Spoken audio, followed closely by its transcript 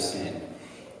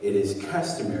it is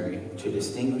customary to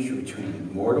distinguish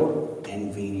between mortal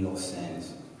and venial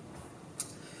sins.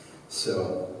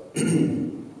 So,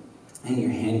 in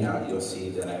your handout, you'll see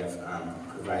that I've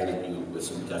provided you with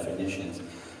some definitions.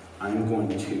 I'm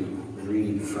going to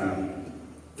read from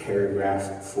paragraph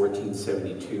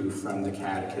 1472 from the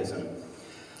Catechism,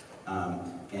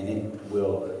 and it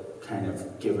will kind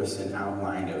of give us an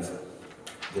outline of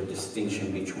the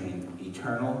distinction between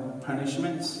eternal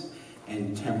punishments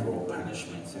and temporal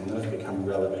punishments, and those become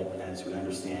relevant as we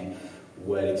understand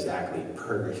what exactly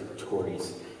purgatory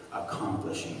is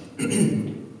accomplishing.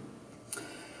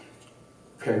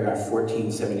 Paragraph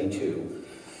 1472.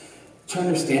 To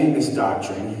understand this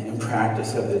doctrine and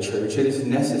practice of the Church, it is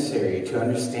necessary to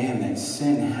understand that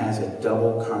sin has a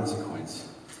double consequence.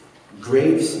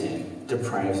 Grave sin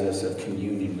deprives us of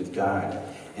communion with God,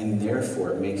 and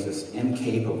therefore makes us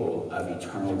incapable of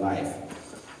eternal life,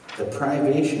 the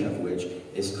privation of which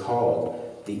is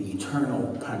called the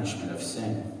eternal punishment of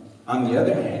sin. On the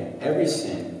other hand, every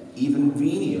sin, even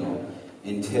venial,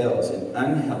 entails an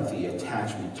unhealthy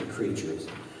attachment to creatures,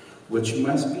 which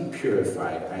must be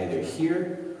purified either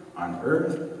here on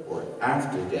earth or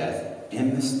after death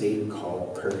in the state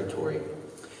called purgatory.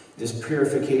 This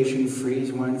purification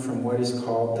frees one from what is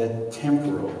called the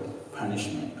temporal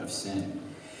punishment of sin.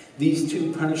 These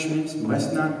two punishments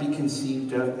must not be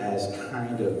conceived of as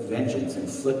kind of vengeance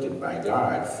inflicted by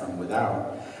God from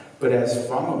without, but as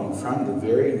following from the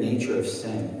very nature of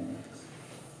sin.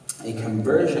 A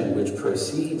conversion which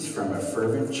proceeds from a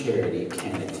fervent charity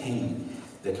can attain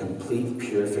the complete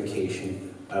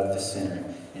purification of the sinner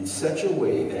in such a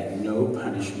way that no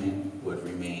punishment would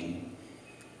remain.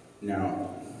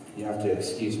 Now, you have to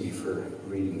excuse me for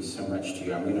reading so much to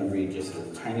you. I'm going to read just a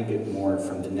tiny bit more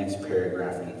from the next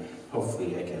paragraph, and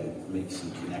hopefully I can make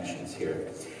some connections here.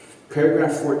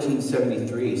 Paragraph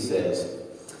 1473 says,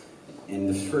 in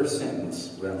the first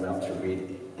sentence, what I'm about to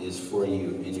read is for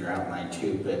you in your outline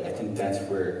too, but I think that's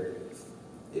where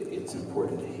it's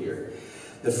important to hear.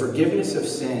 The forgiveness of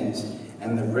sins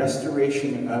and the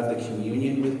restoration of the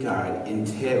communion with God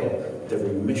entail the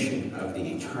remission of the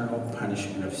eternal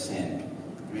punishment of sin.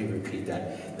 Let me repeat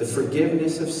that. The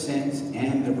forgiveness of sins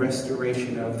and the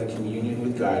restoration of the communion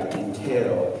with God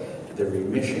entail the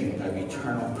remission of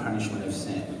eternal punishment of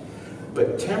sin.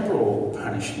 But temporal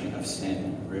punishment of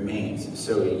sin remains.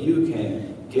 So you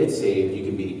can get saved, you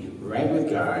can be right with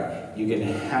God, you can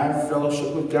have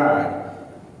fellowship with God,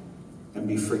 and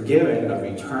be forgiven of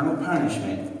eternal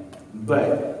punishment,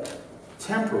 but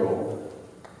temporal,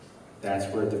 that's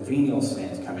where the venial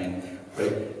sins come in,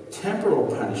 but temporal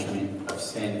punishment of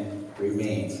sin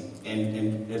remains.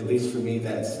 And at least for me,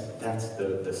 that's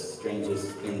the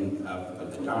strangest thing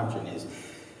of the doctrine is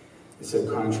it's so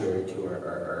contrary to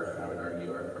our I would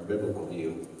argue, our biblical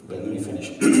view. But let me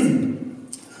finish.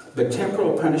 But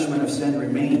temporal punishment of sin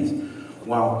remains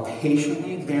while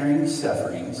patiently bearing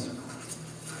sufferings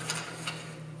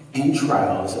and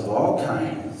trials of all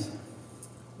kinds.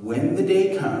 When the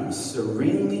day comes,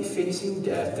 serenely facing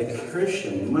death, the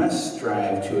Christian must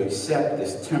strive to accept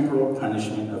this temporal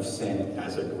punishment of sin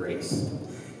as a grace.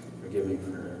 Forgive me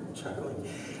for chuckling.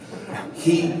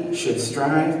 He should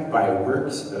strive by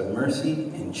works of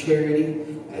mercy and charity,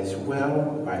 as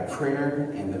well by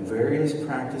prayer and the various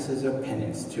practices of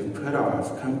penance, to put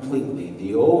off completely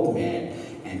the old man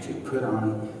and to put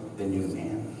on the new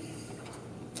man.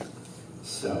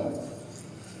 So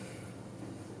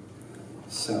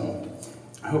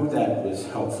I hope that was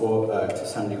helpful to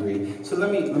some degree. So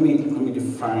let me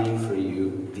define for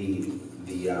you the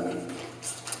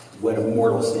what a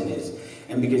mortal sin is.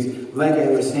 And because, like I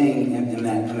was saying in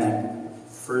that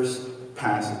first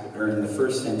passage, or in the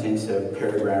first sentence of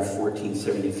paragraph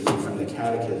 1473 from the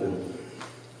Catechism,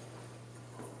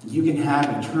 you can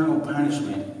have eternal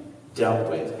punishment dealt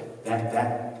with.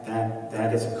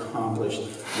 That is accomplished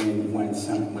when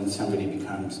somebody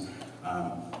becomes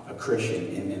a Christian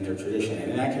in their tradition,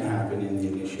 and that can happen in the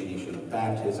initiation of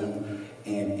baptism,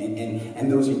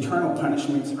 and those eternal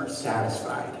punishments are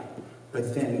satisfied.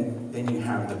 But then you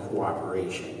have the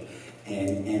cooperation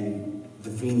and the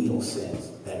venial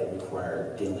sins that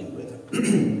require dealing with.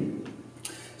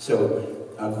 So,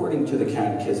 according to the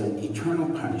Catechism, eternal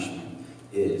punishment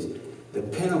is the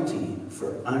penalty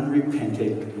for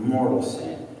unrepented mortal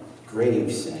sin,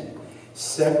 grave sin,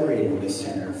 separating the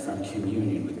sinner from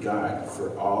communion with God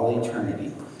for all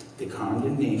eternity, the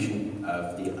condemnation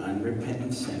of the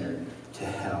unrepentant sinner to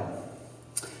hell.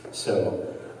 So,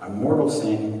 a mortal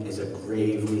sin is a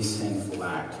gravely sinful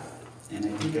act. And I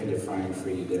think I defined for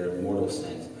you there mortal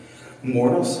sins.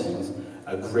 Mortal sins,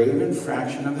 a grave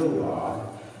infraction of the law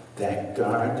that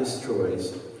God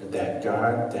destroys,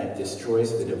 that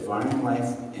destroys the divine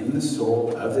life in the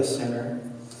soul of the sinner,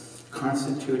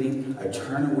 constituting a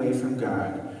turn away from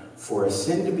God. For a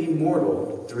sin to be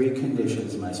mortal, 3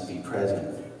 conditions must be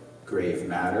present: grave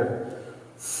matter,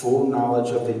 full knowledge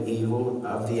of the evil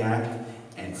of the act,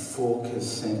 and full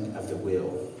consent of the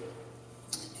will.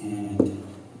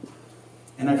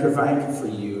 And I provided for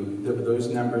you, those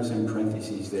numbers in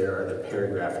parentheses there are the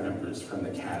paragraph numbers from the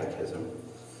Catechism.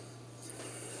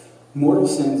 Mortal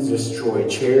sins destroy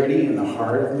charity in the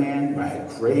heart of man by a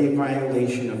grave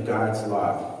violation of God's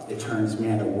law. It turns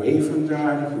man away from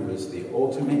God, who is the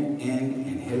ultimate end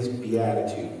in his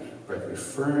beatitude, by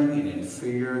preferring an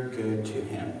inferior good to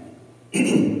him.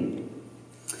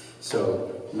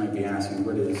 So you might be asking,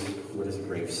 what is a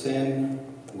grave sin?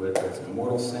 What is a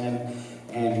mortal sin?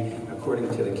 And according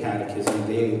to the Catechism,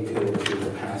 they appeal to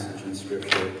the passage in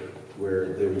Scripture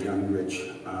where the young rich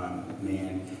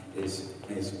man is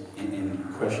in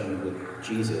question with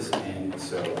Jesus. And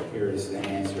so here is the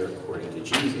answer according to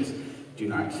Jesus. Do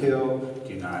not kill,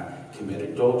 do not commit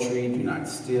adultery, do not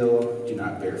steal, do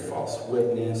not bear false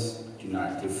witness, do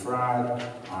not defraud,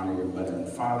 honor your mother and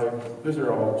father. Those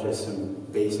are all just some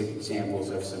basic examples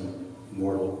of some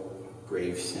mortal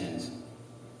grave sins.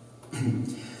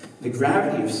 The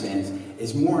gravity of sins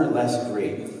is more or less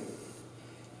great.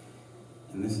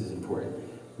 And this is important.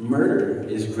 Murder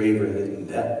is graver than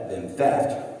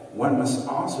theft. One must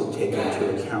also take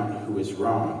into account who is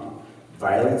wronged.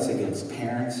 Violence against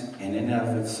parents in and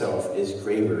of itself is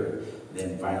graver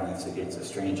than violence against a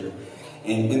stranger.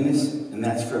 And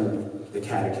that's from the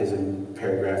Catechism,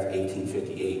 paragraph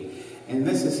 1858. And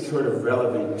this is sort of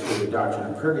relevant to the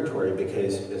doctrine of purgatory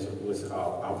because, as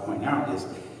I'll point out, is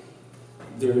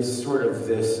there's sort of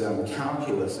this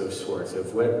calculus of sorts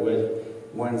of what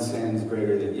one sin is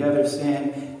greater than the other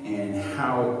sin, and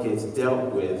how it gets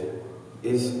dealt with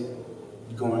is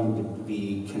going to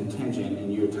be contingent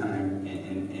in your time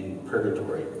in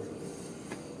purgatory.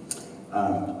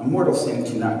 A mortal sin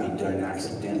cannot be done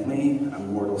accidentally. A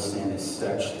mortal sin is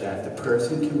such that the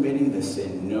person committing the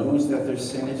sin knows that their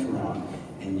sin is wrong,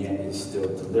 and yet is still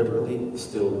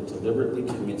deliberately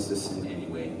commits the sin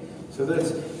anyway. So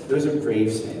those are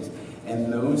grave sins,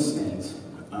 and those sins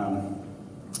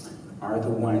are the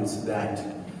ones that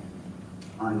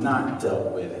are not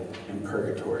dealt with in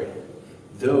purgatory.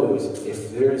 Those,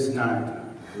 if there's not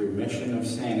remission of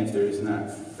sin, if there's not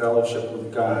fellowship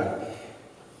with God,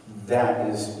 that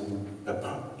is,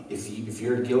 if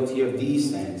you're guilty of these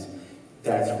sins,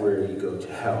 that's where you go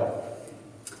to hell.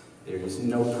 There is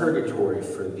no purgatory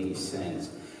for these sins,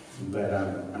 but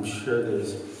I'm sure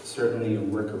there's certainly a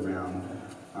workaround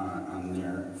on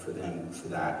there for them for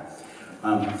that.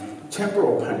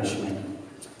 Temporal punishment.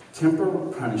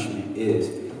 Temporal punishment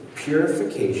is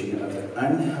purification of the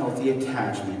unhealthy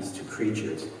attachments to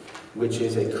creatures, which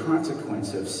is a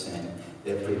consequence of sin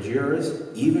that perdures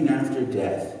even after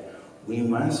death. We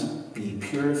must be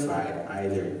purified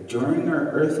either during our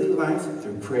earthly life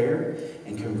through prayer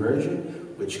and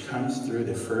conversion, which comes through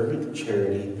the fervent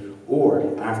charity,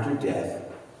 or after death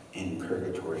in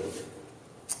purgatory.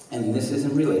 And this is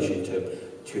in relation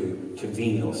to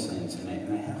venial sins, and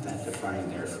I have that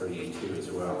defined there for you too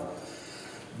as well.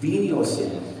 Venial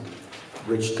sin,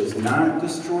 which does not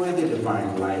destroy the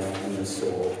divine life in the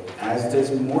soul, as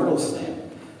does mortal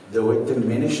sin, though it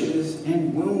diminishes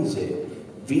and wounds it.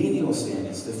 Venial sin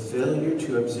is the failure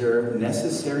to observe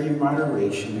necessary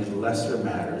moderation in lesser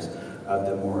matters of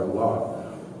the moral law,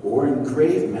 or in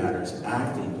grave matters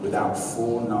acting without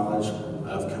full knowledge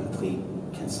of complete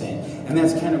consent. And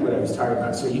that's kind of what I was talking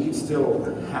about. So you can still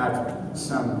have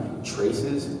some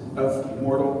traces of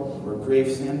mortal or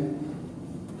grave sin.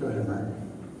 Go ahead, Mark.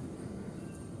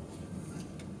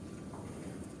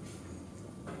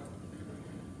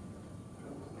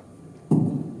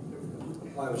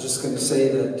 I was just going to say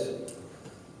that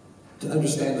to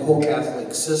understand the whole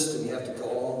Catholic system, you have to go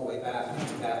all the way back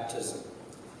to baptism.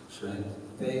 Sure.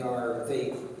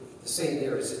 The saying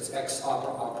there is it's ex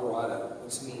opere operata,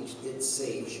 which means it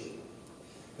saves you.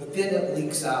 But then it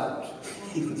leaks out.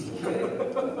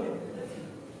 Okay?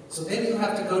 So then you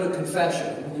have to go to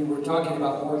confession. When you were talking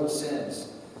about mortal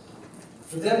sins,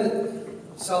 for them,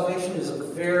 salvation is a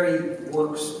very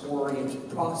works-oriented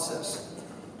process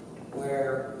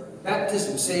where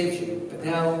baptism saves you, but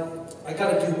now I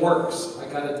got to do works. I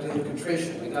got to do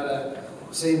contrition. I got to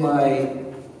say my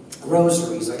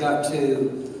rosaries. I got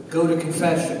to go to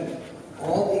confession.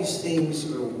 All these things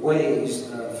are ways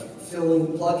of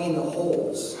plugging the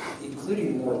holes,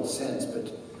 including mortal sins.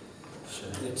 But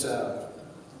it's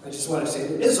I just want to say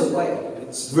there is a way.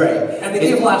 Right. And they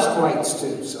give lost rights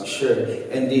too. So. Sure,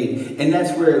 indeed. And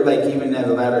that's where, like, even at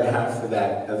the latter half of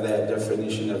that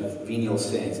definition of venial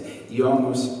sins, you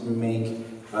almost make,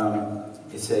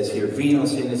 it says here, venial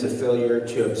sin is a failure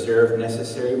to observe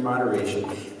necessary moderation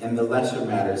in the lesser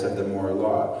matters of the moral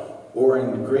law, or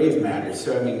in grave matters.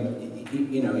 So, I mean,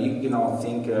 you know, you can all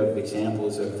think of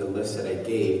examples of the list that I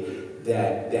gave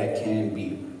that can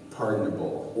be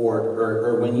pardonable.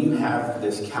 Or when you have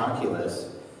this calculus,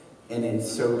 and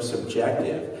it's so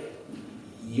subjective,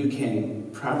 you can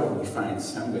probably find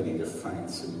somebody to find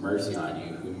some mercy on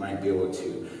you who might be able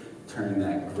to turn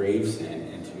that grave sin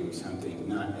into something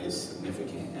not as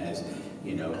significant as,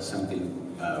 you know,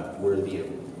 something worthy of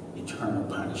eternal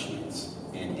punishments,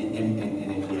 and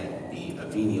it yet be a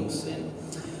venial sin.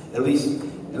 At least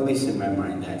in my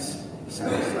mind, that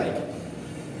sounds like.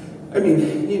 I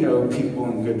mean, you know, people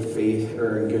in good faith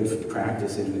or in good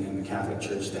practice in the Catholic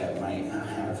Church that might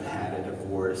have had a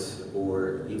divorce,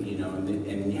 or, you know,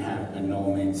 and you have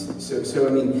annulments. So I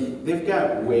mean, they've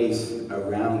got ways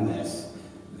around this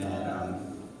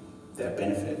that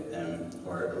benefit them,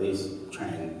 or at least try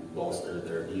and bolster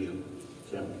their view.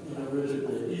 So. You know, Richard,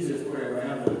 the easiest way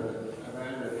around it,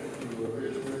 if you were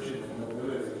rich merchant and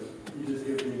nobility, you just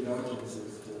give the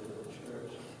indulgences to the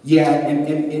church. Yeah,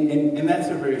 and that's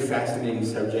a very fascinating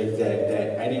subject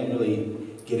that I didn't really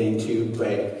get into,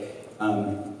 but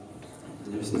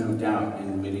there's no doubt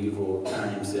in medieval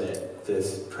times that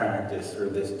this practice or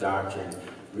this doctrine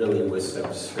really was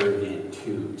subservient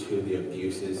to the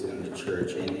abuses in the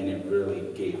church, and it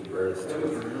really gave birth to. That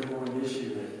was the number one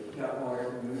issue that got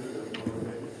more moved.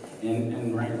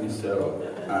 And rightly so.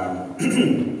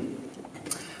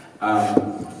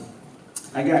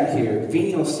 I got here,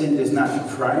 venial sin does not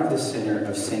deprive the sinner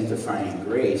of sanctifying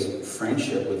grace,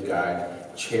 friendship with God,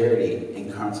 charity,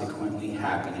 and consequently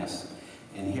happiness.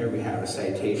 And here we have a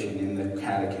citation in the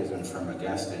Catechism from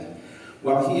Augustine.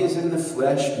 While he is in the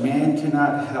flesh, man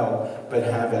cannot help but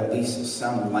have at least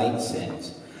some light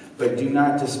sins. But do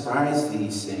not despise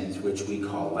these sins which we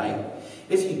call light.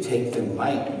 If you take them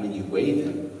light when you weigh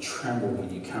them, tremble when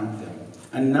you count them.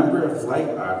 A number of light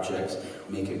objects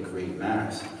make a great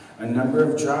mass. A number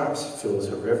of drops fills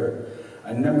a river.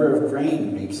 A number of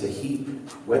grain makes a heap.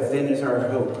 What then is our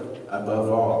hope? Above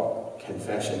all,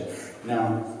 confession.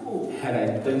 Now, had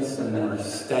I done some more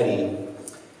study,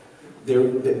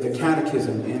 the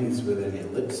catechism ends with an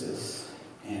ellipsis,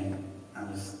 and I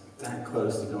was that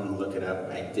close to going to look it up.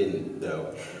 I didn't,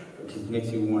 though. It makes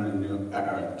you want to know.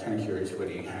 I'm kind of curious what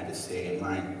he had to say in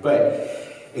mind. But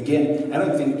again, I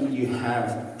don't think you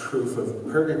have proof of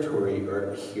purgatory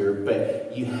here,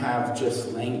 but you have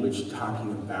just language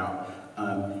talking about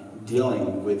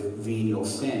dealing with venial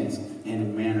sins in a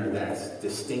manner that's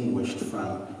distinguished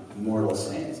from mortal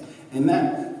sins. And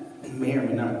that may or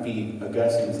may not be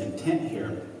Augustine's intent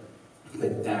here,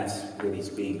 but that's what he's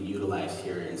being utilized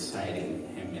here in citing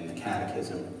him in the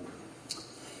Catechism.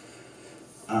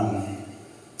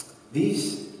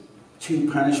 These two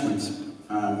punishments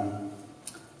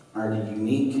are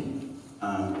unique,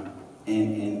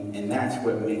 and that's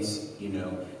what makes, you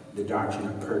know, the doctrine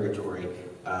of purgatory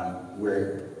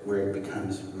where it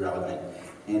becomes relevant.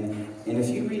 And if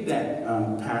you read that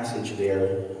passage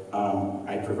there,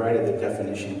 I provided the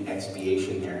definition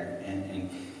expiation there,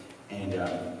 and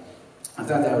I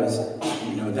thought that was,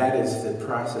 you know, that is the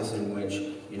process in which,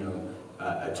 you know,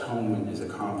 atonement is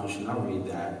accomplished, and I'll read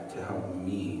that to help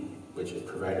me, which is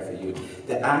provided for you.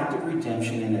 The act of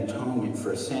redemption and atonement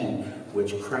for sin,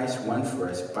 which Christ won for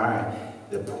us by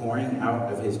the pouring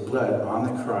out of his blood on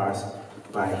the cross,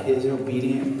 by his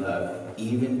obedient love,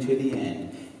 even to the end.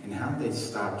 And how they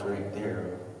stopped right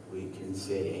there, we can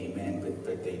say amen,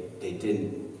 but they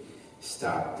didn't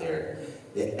stop there.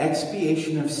 The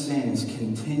expiation of sins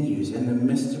continues in the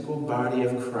mystical body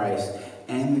of Christ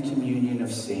and the communion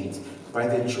of saints by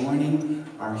the joining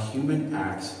our human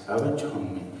acts of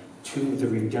atonement to the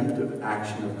redemptive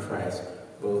action of Christ,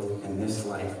 both in this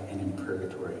life and in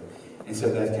purgatory. And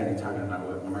so that's kind of talking about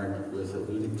what Mark was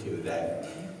alluding to, that,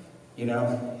 you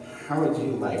know, how would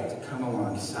you like to come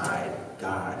alongside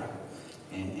God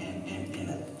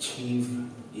and achieve,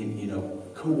 you know,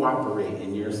 cooperate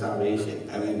in your salvation?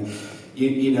 I mean,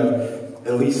 you know,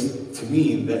 at least to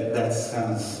me, that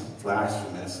sounds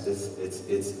blasphemous.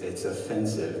 It's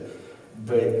offensive.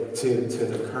 But to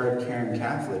the card-carrying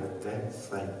Catholic,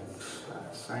 that's like,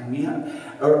 sign me up.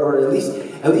 Or at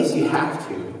least you have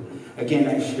to. Again,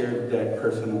 I shared that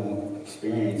personal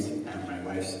experience at my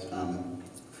wife's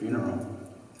funeral,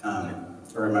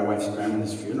 or my wife's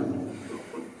grandmother's funeral.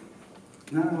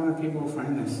 Not a lot of people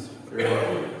find this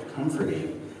very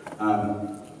comforting.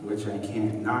 which I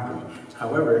can't knock them.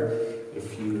 However,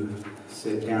 if you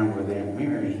sit down with Aunt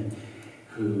Mary,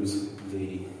 who's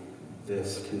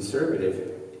this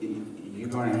conservative, you're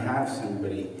going to have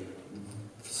somebody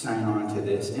sign on to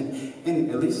this, and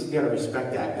at least you got to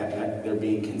respect that they're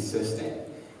being consistent,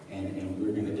 and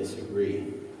we're going to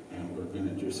disagree, and we're going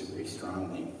to disagree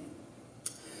strongly.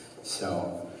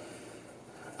 So,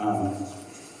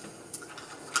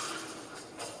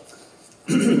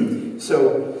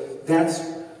 so that's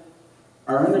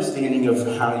our understanding of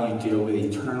how you deal with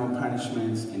eternal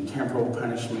punishments and temporal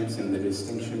punishments, and the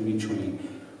distinction between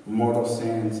mortal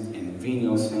sins and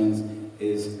venial sins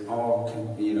is all,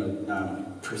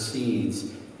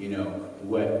 precedes,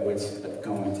 what's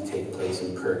going to take place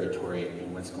in purgatory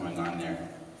and what's going on there.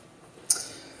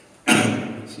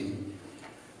 See,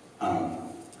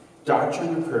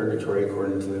 doctrine of purgatory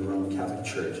according to the Roman Catholic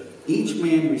Church. Each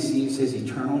man receives his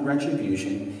eternal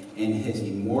retribution in his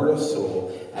immortal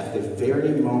soul at the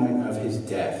very moment of his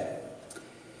death,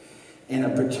 in a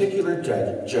particular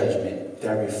judgment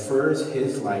that refers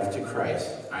his life to Christ,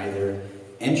 either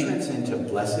entrance into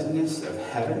blessedness of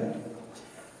heaven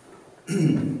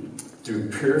through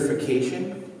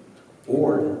purification,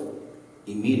 or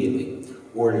immediate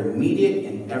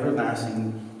and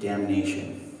everlasting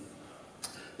damnation.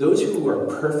 Those who are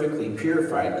perfectly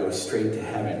purified go straight to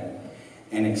heaven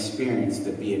and experience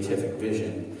the beatific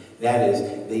vision. That is,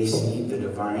 they see the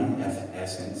divine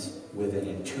essence with an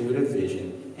intuitive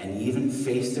vision and even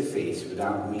face to face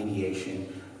without mediation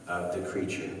of the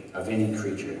creature, of any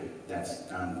creature. That's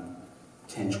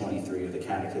 1023 of the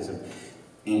Catechism.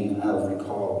 And I'll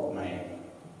recall my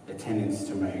attendance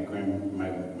to my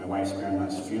wife's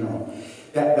grandma's funeral.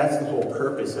 That's the whole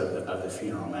purpose of the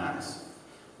funeral mass,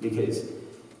 because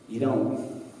you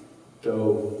don't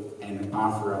go and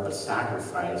offer up a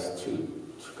sacrifice to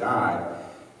God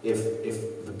if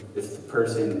the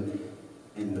person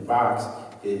in the box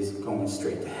is going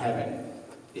straight to heaven.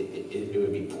 It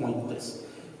would be pointless,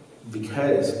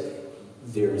 because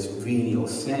there's venial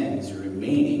sins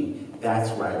remaining.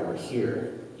 That's why we're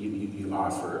here. You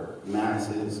offer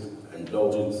masses,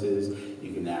 indulgences,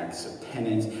 you can act of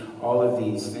penance. All of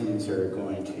these things are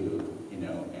going to,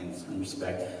 in some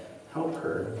respect, help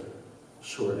her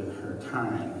shorten her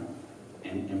time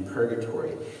in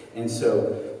purgatory. And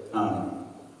so,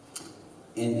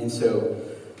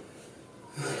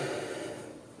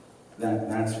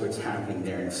 that's what's happening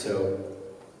there. And so,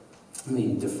 let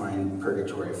me define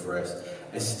purgatory for us.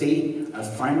 A state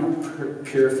of final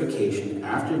purification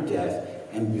after death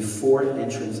and before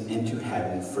entrance into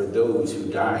heaven for those who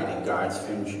died in God's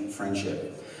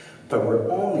friendship, but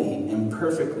were only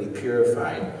imperfectly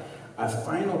purified. A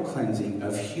final cleansing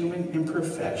of human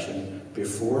imperfection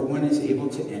before one is able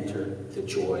to enter the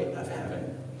joy of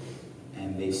heaven.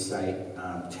 And they cite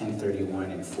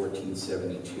 1031 and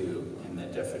 1472 in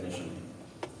that definition.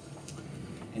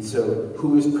 And so,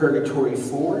 who is purgatory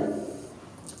for?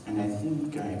 And I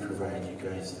think I provide you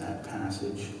guys that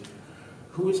passage.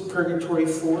 Who is purgatory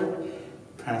for?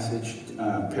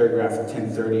 Paragraph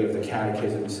 1030 of the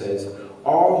Catechism says,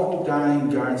 all who die in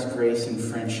God's grace and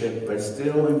friendship, but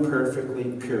still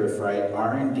imperfectly purified,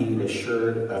 are indeed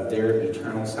assured of their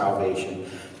eternal salvation.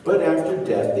 But after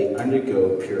death, they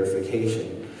undergo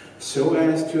purification, so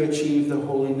as to achieve the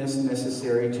holiness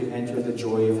necessary to enter the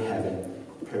joy of heaven.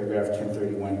 Paragraph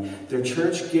 1031. The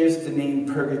Church gives the name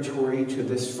purgatory to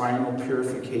this final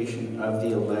purification of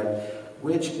the elect,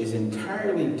 which is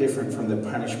entirely different from the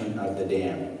punishment of the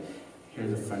damned.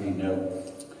 Here's a funny note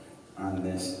on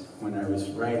this. When I was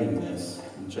writing this,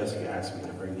 and Jessica asked me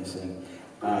to bring this in,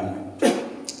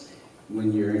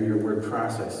 when you're in your word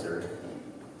processor,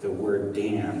 the word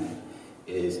damned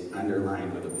is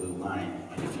underlined with a blue line.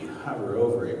 And if you hover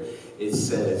over it, it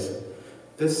says,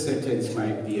 this sentence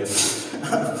might be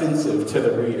offensive to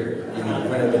the reader.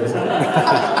 One of those.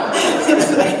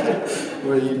 It's like,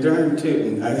 well, you darn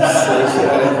tootin'. I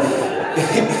say,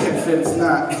 if it's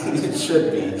not, it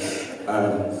should be.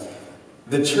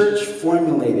 The Church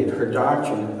formulated her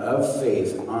doctrine of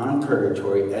faith on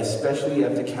purgatory, especially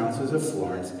at the Councils of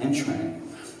Florence and Trent.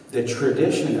 The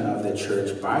tradition of the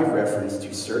Church, by reference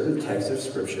to certain texts of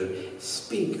Scripture,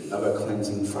 speak of a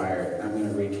cleansing fire. I'm going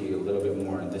to read to you a little bit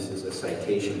more, and this is a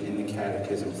citation in the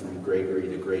Catechism from Gregory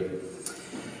the Great.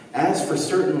 As for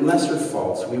certain lesser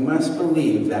faults, we must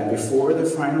believe that before the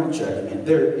final judgment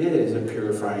there is a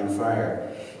purifying fire.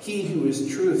 He who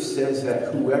is truth says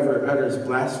that whoever utters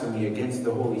blasphemy against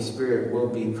the Holy Spirit will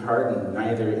be pardoned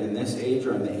neither in this age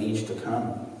or in the age to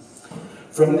come.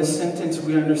 From this sentence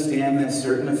we understand that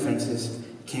certain offenses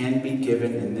can be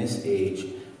given in this age,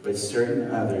 but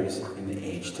certain others in the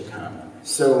age to come.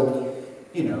 So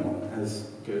as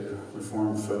good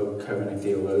Reformed folk, covenant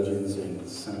theologians, and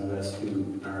some of us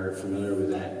who are familiar with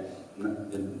that,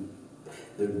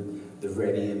 the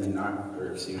ready and the not,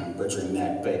 or I'm butchering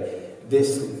that, but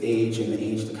this age and the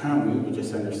age to come, we would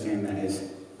just understand that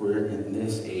as we're in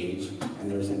this age, and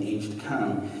there's an age to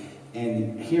come.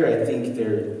 And here I think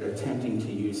they're attempting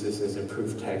to use this as a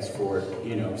proof text for,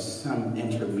 some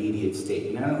intermediate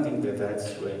state. And I don't think that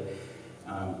that's what,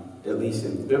 at least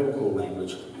in biblical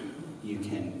language, you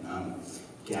can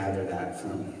gather that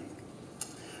from.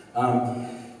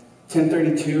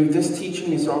 1032, this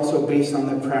teaching is also based on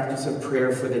the practice of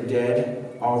prayer for the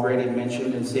dead, already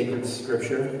mentioned in sacred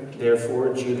scripture.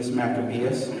 Therefore, Judas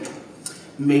Maccabeus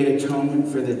made atonement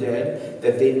for the dead,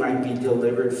 that they might be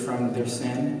delivered from their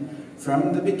sin.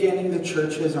 From the beginning, the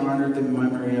church has honored the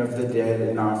memory of the dead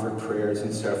and offered prayers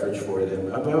and suffrage for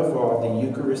them. Above all, the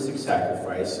Eucharistic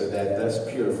sacrifice, so that thus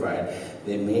purified,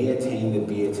 they may attain the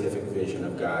beatific vision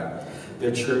of God.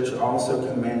 The church also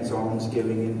commends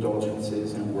almsgiving,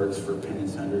 indulgences, and works for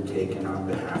penance undertaken on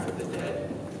behalf of the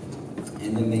dead.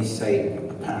 And then they cite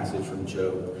a passage from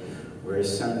Job, where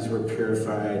his sons were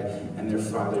purified and their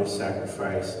father's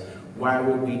sacrifice. Why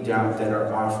would we doubt that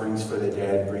our offerings for the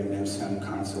dead bring them some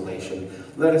consolation?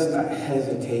 Let us not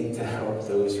hesitate to help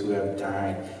those who have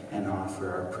died and offer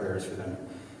our prayers for them.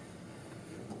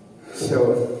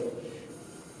 So,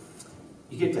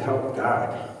 you get to help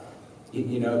God.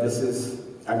 This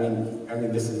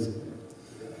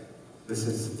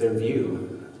is their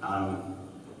view.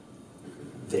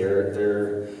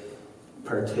 They're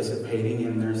participating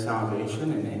in their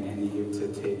salvation, and you get to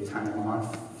take time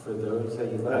off for those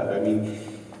that you love. And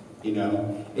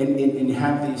you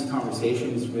have these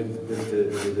conversations with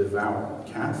the devout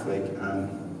Catholic.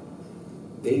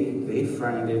 They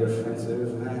find it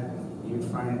offensive that you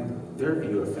find their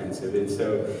view offensive, and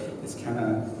so it's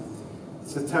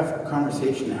a tough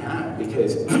conversation to have,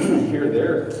 because here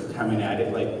they're coming at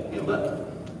it like, hey, look,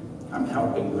 I'm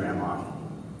helping Grandma,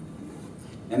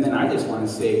 and then I just want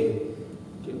to say,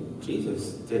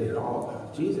 Jesus did it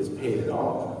all. Jesus paid it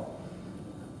all.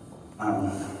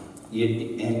 And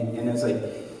it's like,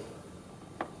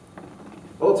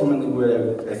 ultimately, what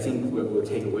I think what we'll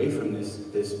take away from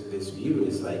this view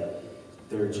is like,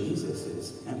 their Jesus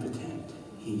is impotent.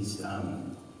 He's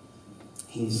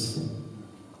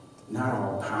not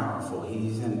all powerful. He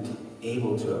isn't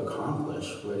able to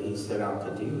accomplish what he set out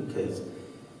to do, because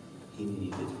he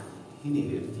needed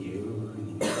you, and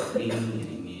he needed me, and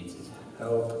he needs his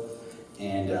help.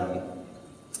 And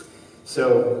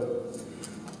so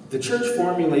the church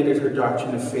formulated her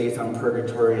doctrine of faith on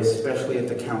purgatory, especially at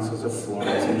the councils of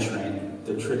Florence and Trent.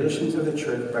 The traditions of the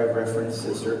church by reference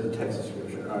to certain texts of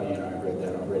scripture. I read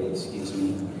that already, excuse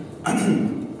me.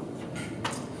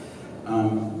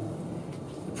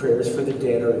 Prayers for the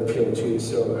dead are appealed to,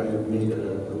 so I made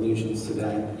allusions to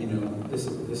that. This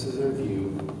is our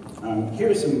view.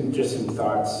 Here are some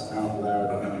thoughts out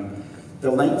loud. The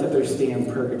length of their stay in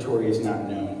purgatory is not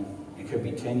known. It could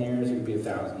be 10 years, it could be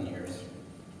 1,000 years.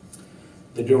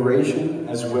 The duration,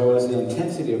 as well as the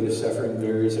intensity of the suffering,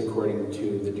 varies according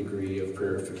to the degree of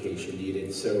purification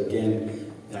needed. So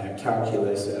again, that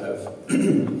calculus of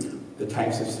the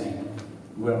types of sin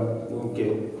will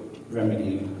get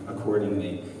remedied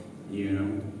accordingly.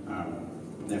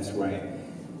 That's why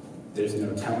there's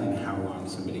no telling how long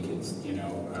somebody gets. In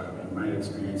my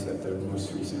experience at the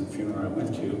most recent funeral I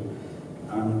went to,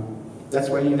 that's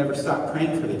why you never stop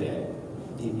praying for the dead.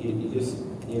 You just,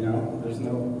 there's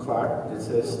no clock that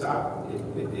says stop.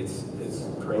 It's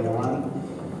pray on.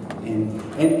 And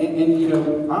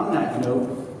on that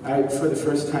note, I, for the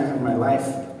first time in my life,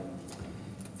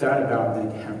 thought about,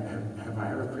 like, have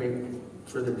I ever prayed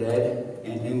for the dead?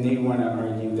 And they want to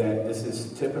argue that this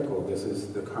is typical. This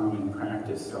is the common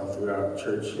practice all throughout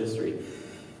church history.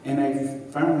 And I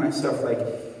found myself like,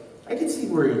 I could see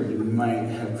where you might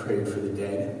have prayed for the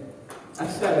dead. I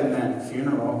sat in that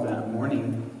funeral that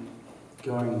morning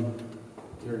going,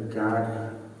 dear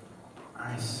God,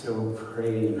 I so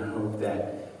pray and hope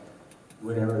that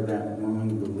whatever that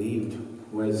woman believed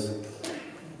was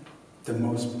the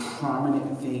most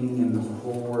prominent thing in the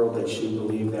whole world, that she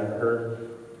believed that her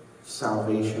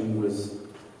salvation was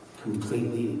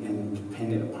completely and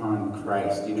dependent upon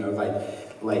Christ.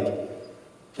 Like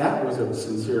that was a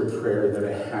sincere prayer that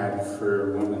I had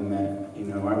for a woman that,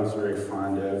 I was very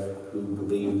fond of, who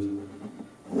believed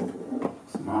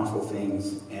some awful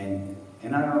things, and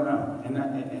I don't know, and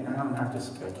I don't have to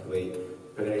speculate,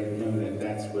 but I know that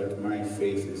that's what my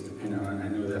faith is dependent on. I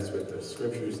know that's what the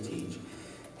scriptures teach.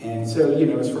 And so,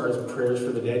 as far as prayers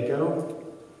for the dead go,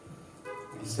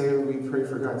 Instead, we pray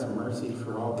for God's mercy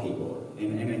for all people.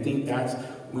 And I think that's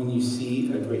when you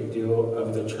see a great deal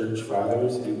of the church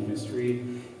fathers in history.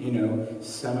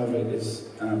 Some of it is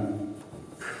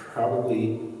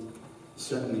probably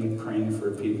certainly praying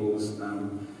for people's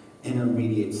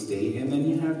intermediate state. And then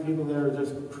you have people that are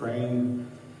just praying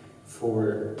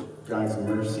for God's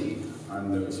mercy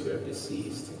on those who have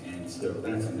deceased. And so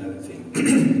that's another thing.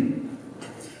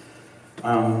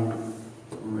 We're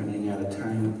running out of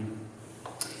time.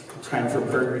 Time for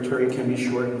purgatory can be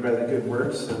shortened by the good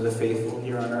works of the faithful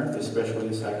here on earth, especially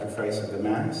the sacrifice of the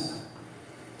Mass.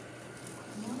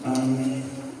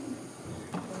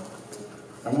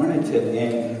 I wanted to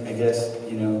end, I guess,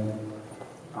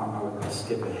 I'll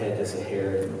skip ahead just a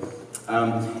hair.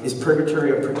 Is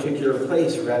purgatory a particular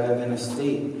place rather than a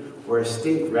state, or a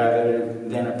state rather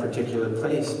than a particular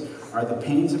place? Are the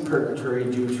pains of purgatory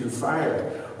due to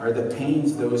fire? Are the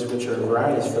pains those which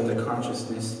arise from the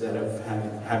consciousness that of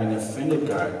having offended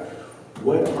God?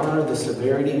 What are the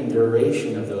severity and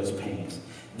duration of those pains?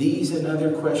 These and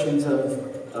other questions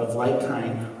of like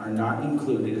kind are not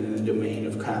included in the domain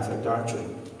of Catholic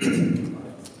doctrine.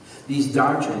 These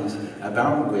doctrines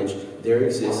about which there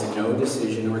exists no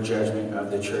decision or judgment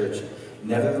of the Church.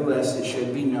 Nevertheless, it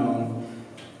should be known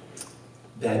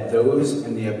that those,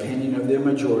 in the opinion of the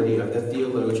majority of the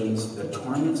theologians, the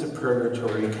torments of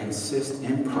purgatory consist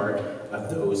in part of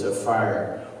those of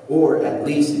fire, or at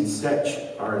least in such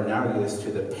are analogous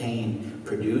to the pain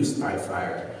produced by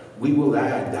fire. We will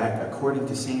add that, according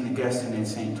to St. Augustine and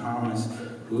St. Thomas,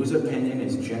 whose opinion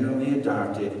is generally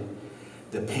adopted,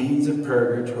 the pains of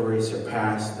purgatory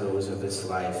surpass those of this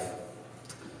life,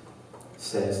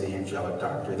 says the angelic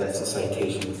doctor. That's a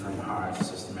citation from Hodge,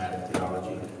 Systematic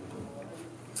Theology.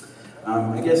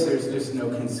 I guess there's just no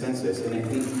consensus, and I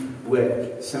think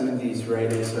what some of these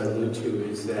writers allude to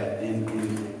is that in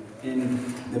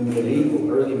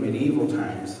the early medieval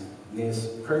times, this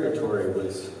purgatory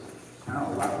was, a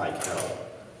lot like hell.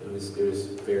 It was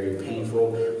very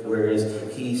painful, whereas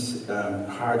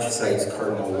Hodge cites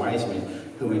Cardinal Wiseman,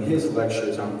 who in his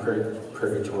lectures on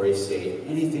purgatory say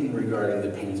anything regarding the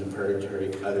pains of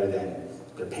purgatory other than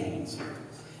the pains.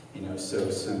 So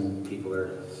some people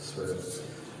are sort of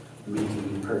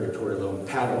making purgatory a little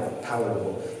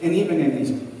palatable. And even in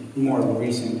these more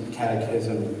recent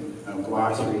catechism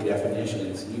glossary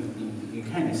definitions, you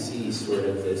kind of see sort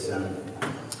of this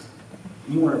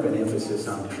more of an emphasis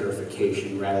on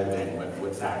purification rather than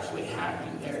what's actually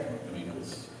happening there.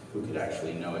 Who could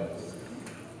actually know it?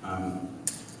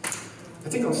 I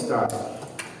think I'll stop.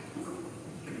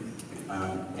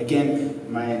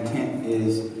 Again, my intent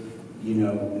is,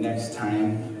 next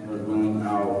time we're willing,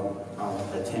 I'll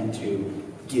attempt to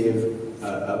give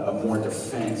a more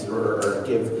defense or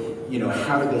give,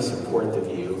 how do they support the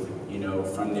view,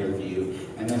 from their view,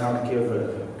 and then I'll give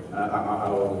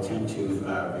I'll attempt to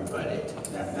rebut it.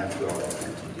 That's what I'll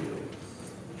attempt to do.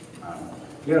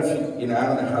 I don't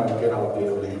know how good I'll be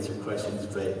able to answer questions,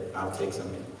 but I'll take some.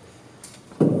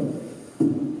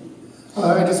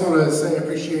 I just want to say I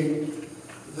appreciate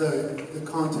the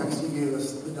context you gave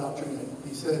us, the doctrine.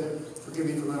 You said, forgive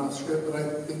me for going off script, but I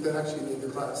think that actually made the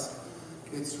class.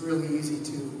 It's really easy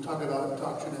to talk about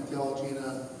doctrine and theology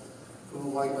from a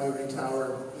white ivory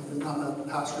tower and not in a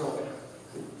pastoral.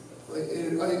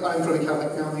 I'm from a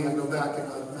Catholic family. I go back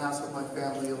and I mass with my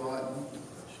family a lot.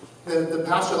 The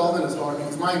pastoral element is hard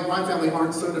because my family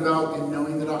aren't so devout in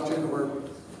knowing the doctrine or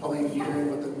probably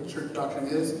hearing what the church doctrine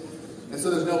is. And so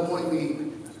there's no point in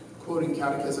me quoting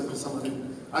catechism to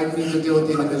someone. I need to deal with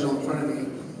the individual in front of me.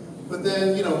 But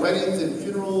then, weddings and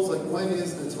funerals, when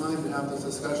is the time to have those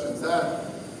discussions?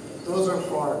 Those are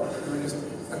hard.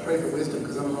 I pray for wisdom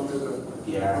because I don't know if there's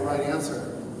a right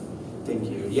answer. Thank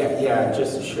you. Yeah,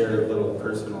 just to share a little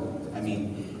personal,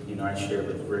 I shared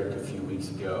with Rick a few weeks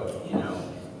ago,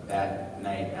 that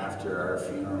night after our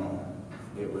funeral,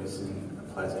 it was a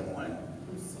pleasant one.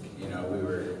 We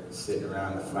were sitting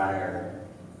around the fire,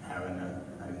 having a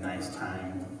nice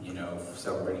time,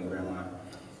 celebrating Grandma,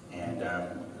 and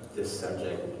this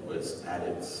subject was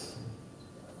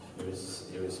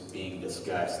it was being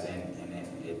discussed, and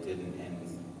it didn't end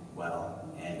well,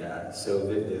 and so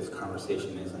this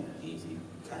conversation isn't easy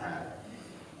to have,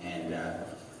 and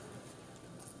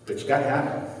but you gotta have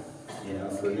it.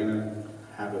 If we're gonna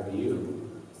have a view,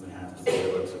 we have to be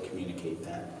able to communicate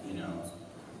that.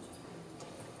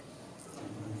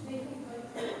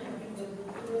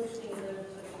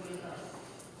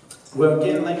 Well,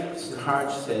 again, like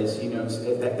Hodge says,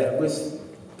 that was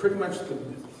pretty much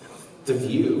the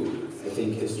view, I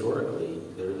think, historically.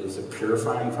 there is a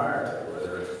purifying fire,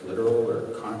 whether it's literal or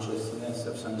consciousness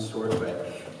of some sort,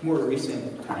 but more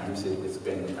recent times it's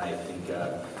been, I think,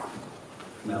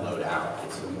 mellowed out.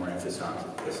 It's more emphasis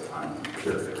on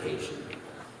purification.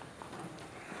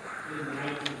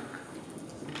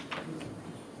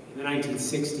 In the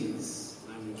 1960s,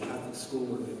 I was in Catholic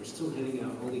school and they were still handing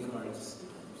out holy cards,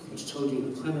 which told you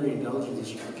the plenary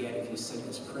indulgences you could get if you said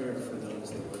this prayer for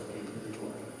those that were in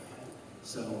purgatory.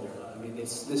 So, I mean,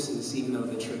 this is, even though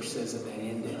the church says that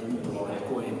ended at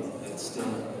point, that still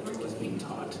was being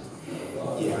taught.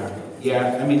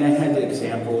 Yeah. I mean, I had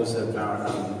examples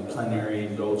about plenary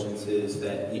indulgences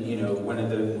that, you know, one of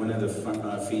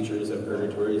the features of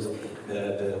purgatory is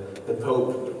the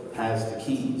Pope has the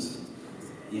keys.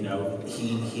 You know,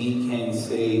 he can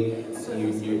say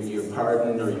you're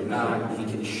pardoned or you're not. He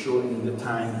can shorten the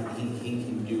time. He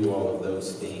can do all of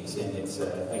those things, and it's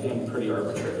again pretty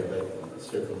arbitrary, but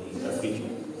certainly a feature.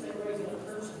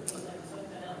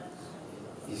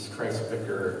 Jesus Christ,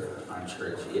 vicar on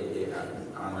church,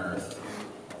 on earth.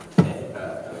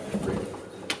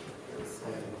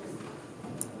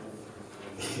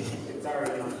 It's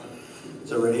already on.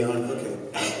 It's already on? Okay.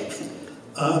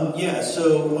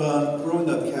 So growing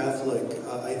up Catholic,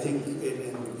 I think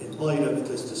in light of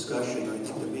this discussion, I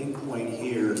think the main point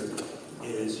here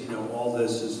is, you know, all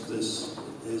this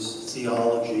is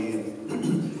theology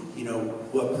and, you know,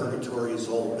 what purgatory is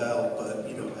all about. But,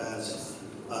 you know, as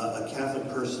a Catholic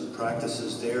person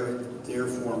practices their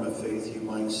form of faith, you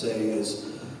might say,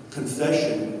 is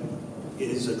confession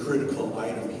is a critical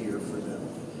item here for them,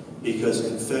 because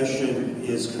confession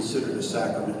is considered a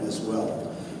sacrament as well.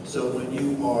 So when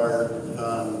you are,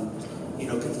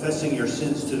 confessing your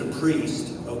sins to the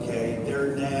priest, okay,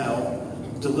 they're now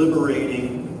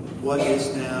deliberating what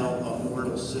is now a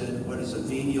mortal sin, what is a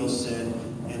venial sin,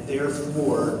 and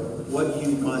therefore what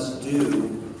you must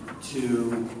do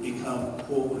to become,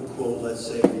 quote unquote, let's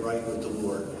say, right with the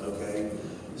Lord, okay?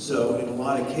 So in a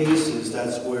lot of cases,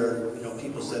 that's where, you know,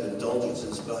 people said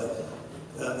indulgences, but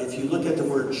if you look at the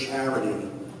word charity,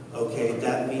 okay,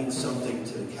 that means something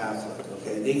to the Catholic,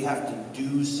 okay? They have to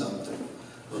do something,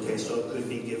 okay? So it could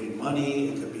be giving money,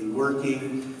 it could be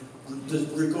working.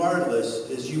 Regardless,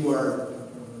 as you are,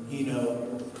 you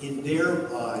know, in their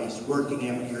eyes, working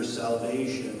out your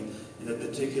salvation in a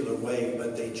particular way,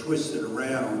 but they twist it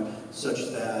around such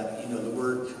that, you know, the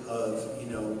work of, you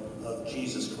know, of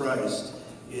Jesus Christ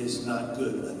is not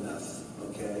good enough,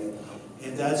 okay?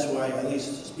 And that's why, at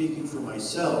least speaking for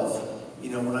myself, you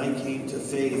know, when I came to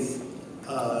faith,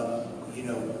 you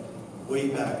know, way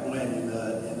back when, in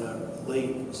the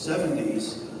late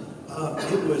 70s,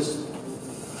 it was,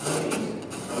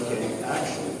 okay,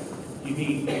 actually, you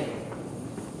mean,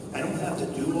 I don't have to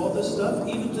do all this stuff?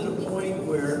 Even to the point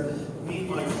where me and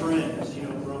my friends, you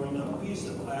know, growing up, we used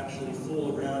to actually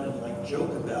fool around and, like,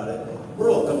 joke about it.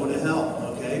 We're all going to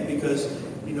hell, okay? Because,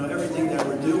 you know, everything that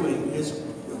we're doing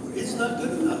it's not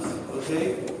good enough,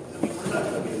 okay? I mean, we're not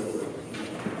going to be able to, you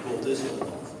know, pull this one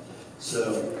off.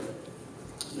 So,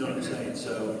 you know what I'm saying?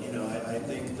 So, you know, I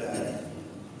think that,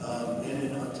 and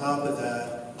then on top of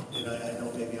that, and I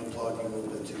know maybe I'm talking a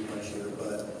little bit too much here,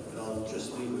 but and I'll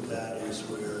just leave with that, is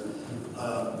where,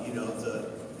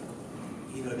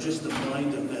 just the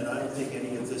mind of men. I don't think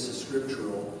any of this is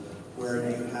scriptural, where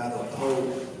you have a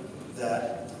pope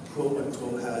that, quote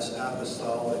unquote, has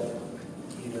apostolic,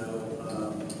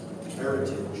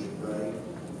 heritage, right?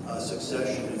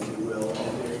 Succession, if you will,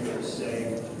 and they're just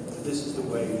saying, this is the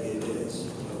way it is,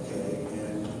 okay?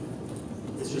 And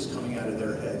it's just coming out of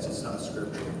their heads. It's not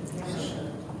scriptural.